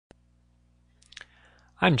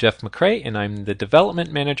I'm Jeff McCrae, and I'm the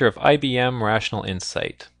Development Manager of IBM Rational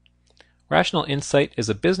Insight. Rational Insight is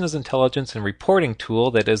a business intelligence and reporting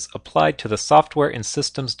tool that is applied to the software and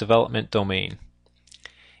systems development domain.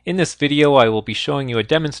 In this video, I will be showing you a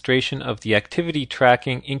demonstration of the activity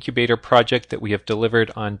tracking incubator project that we have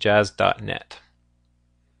delivered on Jazz.net.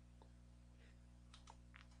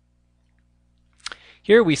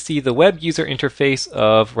 Here we see the web user interface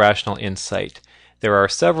of Rational Insight. There are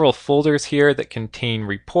several folders here that contain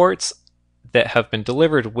reports that have been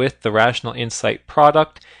delivered with the Rational Insight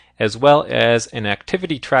product, as well as an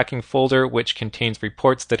activity tracking folder which contains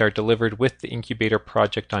reports that are delivered with the incubator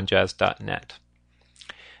project on Jazz.net.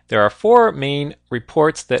 There are four main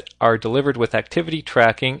reports that are delivered with activity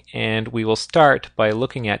tracking, and we will start by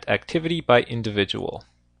looking at activity by individual.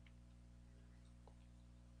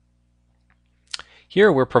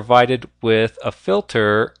 Here we're provided with a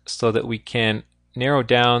filter so that we can narrow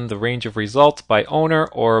down the range of results by owner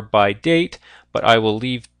or by date, but I will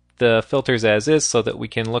leave the filters as is so that we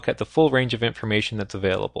can look at the full range of information that's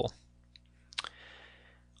available.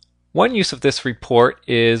 One use of this report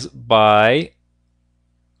is by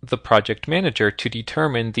the project manager to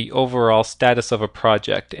determine the overall status of a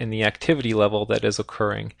project and the activity level that is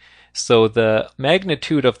occurring. So the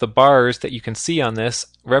magnitude of the bars that you can see on this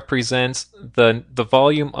represents the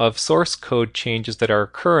volume of source code changes that are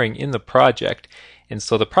occurring in the project. And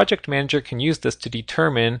so the project manager can use this to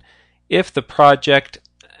determine if the project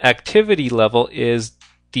activity level is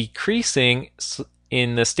decreasing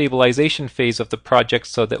in the stabilization phase of the project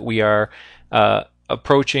so that we are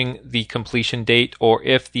approaching the completion date, or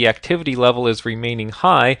if the activity level is remaining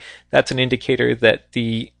high, that's an indicator that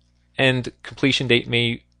the end completion date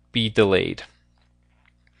may be delayed.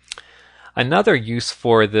 Another use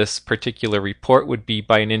for this particular report would be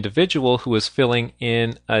by an individual who is filling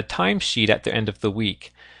in a timesheet at the end of the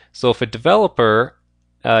week. So if a developer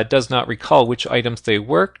does not recall which items they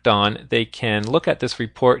worked on, they can look at this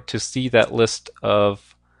report to see that list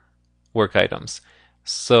of work items.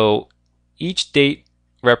 So each date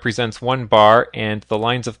represents one bar and the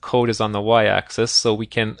lines of code is on the y-axis, so we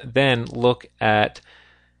can then look at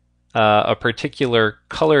a particular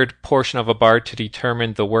colored portion of a bar to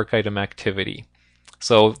determine the work item activity.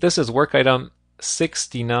 So this is work item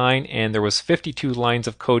 69, and there was 52 lines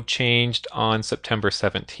of code changed on September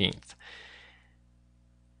 17th.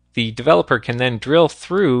 The developer can then drill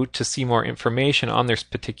through to see more information on this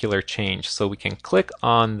particular change. So we can click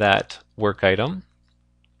on that work item,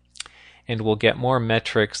 and we'll get more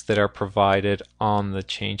metrics that are provided on the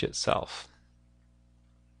change itself.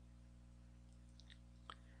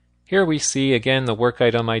 Here we see again the work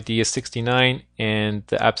item ID is 69, and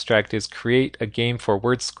the abstract is Create a Game for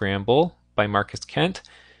Word Scramble by Marcus Kent.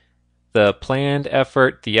 The planned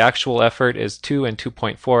effort, the actual effort, is 2 and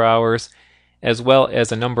 2.4 hours, as well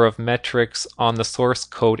as a number of metrics on the source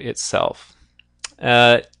code itself.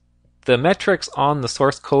 The metrics on the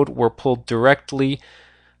source code were pulled directly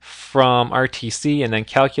from RTC and then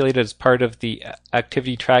calculated as part of the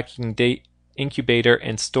activity tracking incubator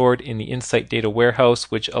and stored in the Insight Data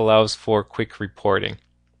Warehouse, which allows for quick reporting.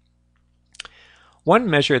 One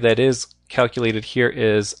measure that is calculated here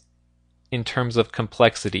is in terms of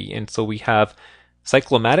complexity, and so we have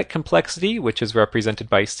cyclomatic complexity, which is represented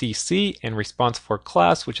by CC, and response for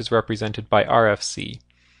class, which is represented by RFC.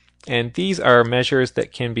 And these are measures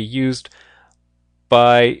that can be used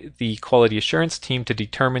by the quality assurance team to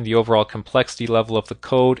determine the overall complexity level of the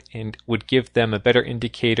code, and would give them a better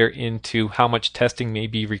indicator into how much testing may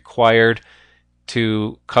be required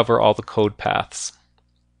to cover all the code paths.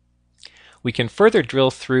 We can further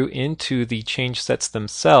drill through into the change sets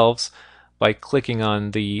themselves by clicking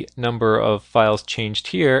on the number of files changed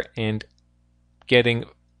here and getting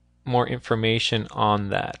more information on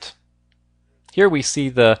that. Here we see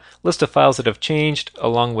the list of files that have changed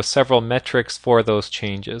along with several metrics for those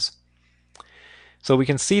changes. So we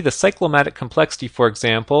can see the cyclomatic complexity, for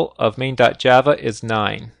example, of main.java is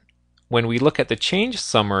 9. When we look at the change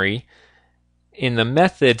summary, in the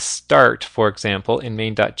method start, for example, in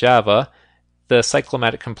main.java, the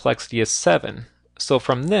cyclomatic complexity is 7. So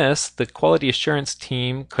from this, the quality assurance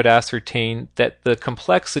team could ascertain that the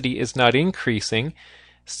complexity is not increasing,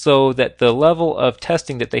 so that the level of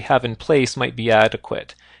testing that they have in place might be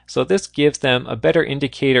adequate. So this gives them a better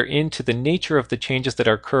indicator into the nature of the changes that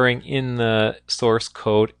are occurring in the source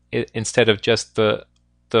code, instead of just the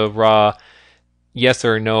raw yes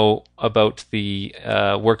or no about the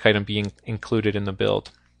work item being included in the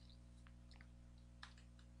build.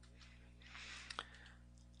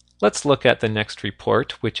 Let's look at the next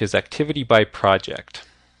report, which is activity by project.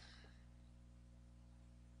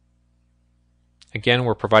 Again,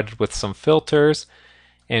 we're provided with some filters,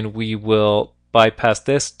 and we will bypass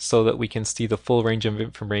this so that we can see the full range of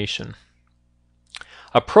information.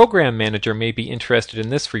 A program manager may be interested in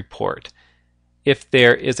this report. If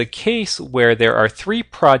there is a case where there are 3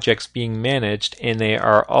 projects being managed and they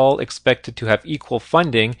are all expected to have equal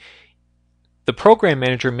funding, the program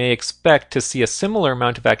manager may expect to see a similar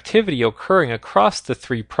amount of activity occurring across the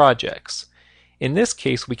 3 projects. In this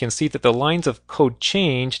case, we can see that the lines of code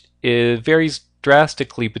changed varies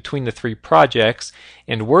drastically between the 3 projects,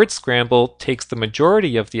 and word scramble takes the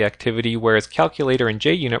majority of the activity, whereas calculator and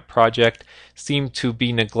JUnit project seem to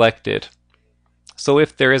be neglected. So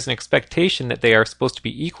if there is an expectation that they are supposed to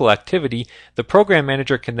be equal activity, the program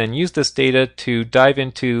manager can then use this data to dive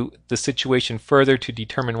into the situation further to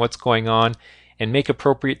determine what's going on and make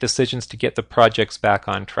appropriate decisions to get the projects back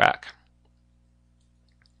on track.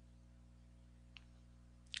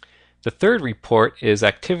 The third report is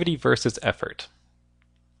activity versus effort.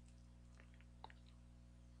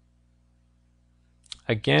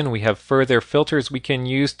 Again, we have further filters we can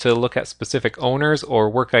use to look at specific owners or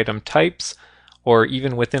work item types, or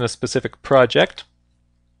even within a specific project.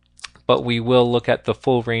 But we will look at the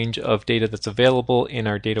full range of data that's available in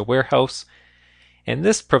our data warehouse. And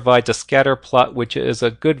this provides a scatter plot, which is a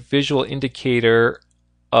good visual indicator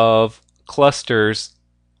of clusters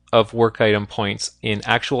of work item points in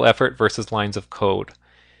actual effort versus lines of code.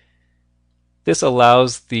 This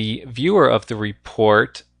allows the viewer of the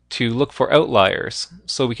report to look for outliers.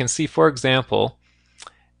 So we can see, for example,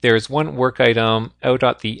 there's one work item out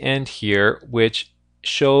at the end here which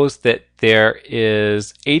shows that there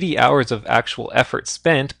is 80 hours of actual effort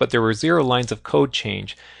spent, but there were 0 lines of code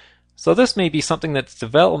change. So this may be something that the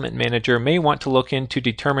development manager may want to look into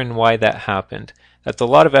to determine why that happened. That's a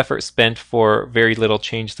lot of effort spent for very little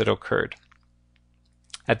change that occurred.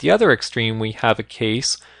 At the other extreme, we have a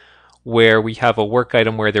case where we have a work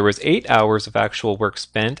item where there was 8 hours of actual work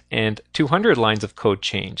spent and 200 lines of code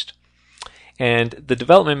changed. And the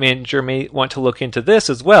development manager may want to look into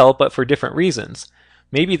this as well, but for different reasons.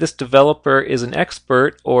 Maybe this developer is an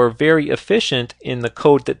expert or very efficient in the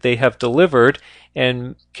code that they have delivered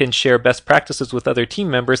and can share best practices with other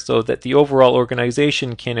team members so that the overall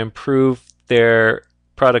organization can improve their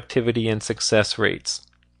productivity and success rates.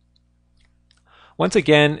 Once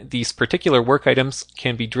again, these particular work items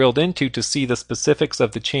can be drilled into to see the specifics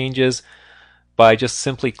of the changes by just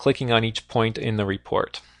simply clicking on each point in the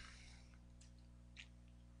report.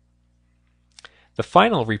 The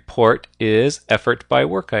final report is effort by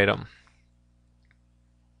work item.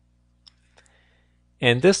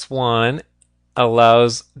 And this one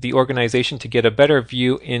allows the organization to get a better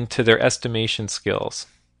view into their estimation skills.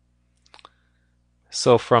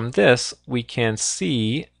 So from this, we can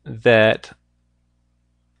see that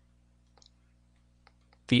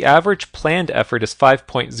the average planned effort is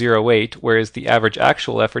 5.08, whereas the average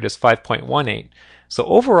actual effort is 5.18. So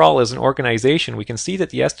overall, as an organization, we can see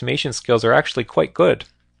that the estimation skills are actually quite good.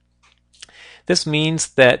 This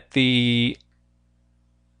means that the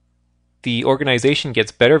organization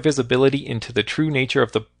gets better visibility into the true nature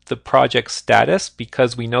of the project status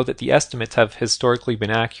because we know that the estimates have historically been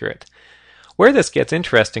accurate. Where this gets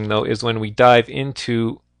interesting, though, is when we dive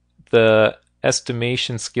into the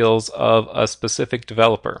estimation skills of a specific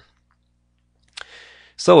developer.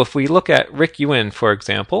 So if we look at Rick Ewan, for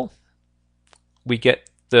example, we get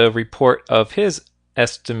the report of his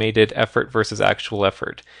estimated effort versus actual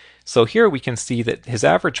effort. So here we can see that his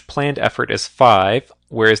average planned effort is 5,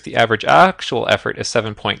 whereas the average actual effort is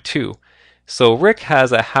 7.2. So Rick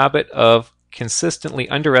has a habit of consistently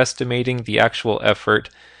underestimating the actual effort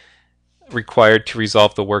required to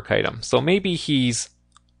resolve the work item. So maybe he's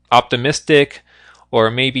optimistic, or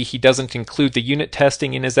maybe he doesn't include the unit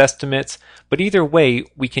testing in his estimates, but either way,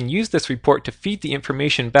 we can use this report to feed the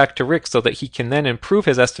information back to Rick so that he can then improve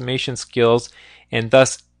his estimation skills, and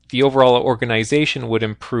thus the overall organization would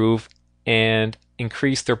improve and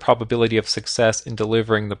increase their probability of success in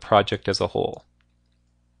delivering the project as a whole.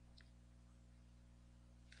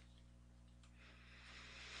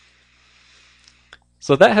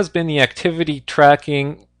 So that has been the activity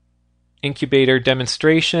tracking incubator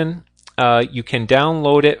demonstration. You can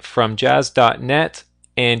download it from Jazz.net,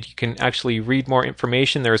 and you can actually read more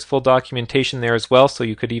information. There is full documentation there as well, so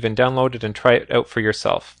you could even download it and try it out for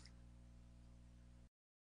yourself.